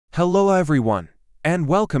Hello everyone, and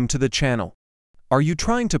welcome to the channel. Are you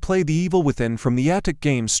trying to play The Evil Within from the Epic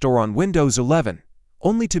Games Store on Windows 11,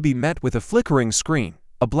 only to be met with a flickering screen,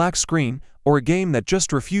 a black screen, or a game that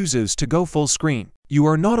just refuses to go full screen? You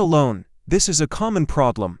are not alone. This is a common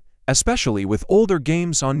problem, especially with older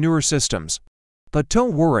games on newer systems. But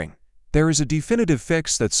don't worry, there is a definitive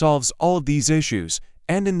fix that solves all of these issues,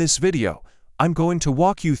 and in this video, I'm going to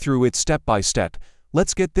walk you through it step by step.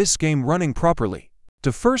 Let's get this game running properly.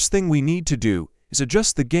 The first thing we need to do is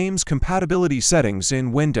adjust the game's compatibility settings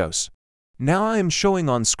in Windows. Now I am showing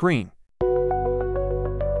on screen.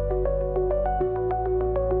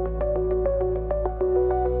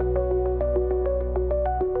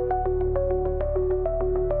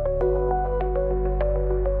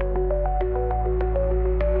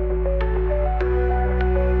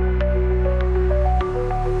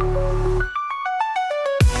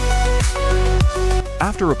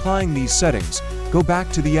 After applying these settings, go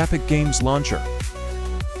back to the Epic Games launcher.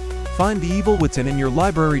 Find The Evil Within in your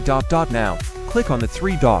library. Now, click on the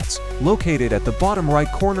three dots located at the bottom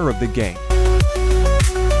right corner of the game.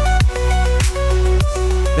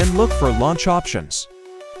 Then look for Launch Options.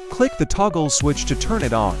 Click the toggle switch to turn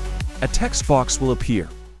it on. A text box will appear.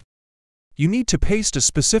 You need to paste a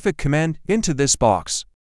specific command into this box.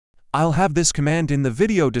 I'll have this command in the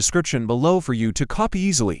video description below for you to copy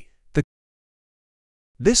easily.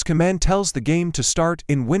 This command tells the game to start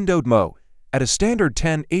in windowed mode at a standard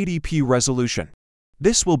 1080p resolution.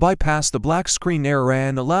 This will bypass the black screen error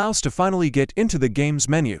and allows to finally get into the game's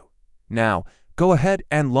menu. Now, go ahead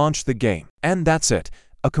and launch the game. And that's it.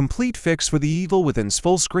 A complete fix for The Evil Within's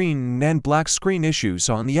full screen and black screen issues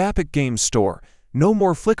on the Epic Games Store. No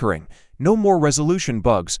more flickering, no more resolution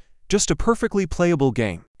bugs, just a perfectly playable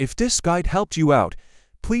game. If this guide helped you out,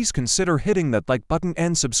 please consider hitting that like button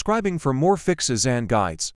and subscribing for more fixes and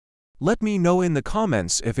guides. Let me know in the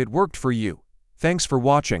comments if it worked for you. Thanks for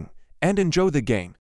watching, and enjoy the game.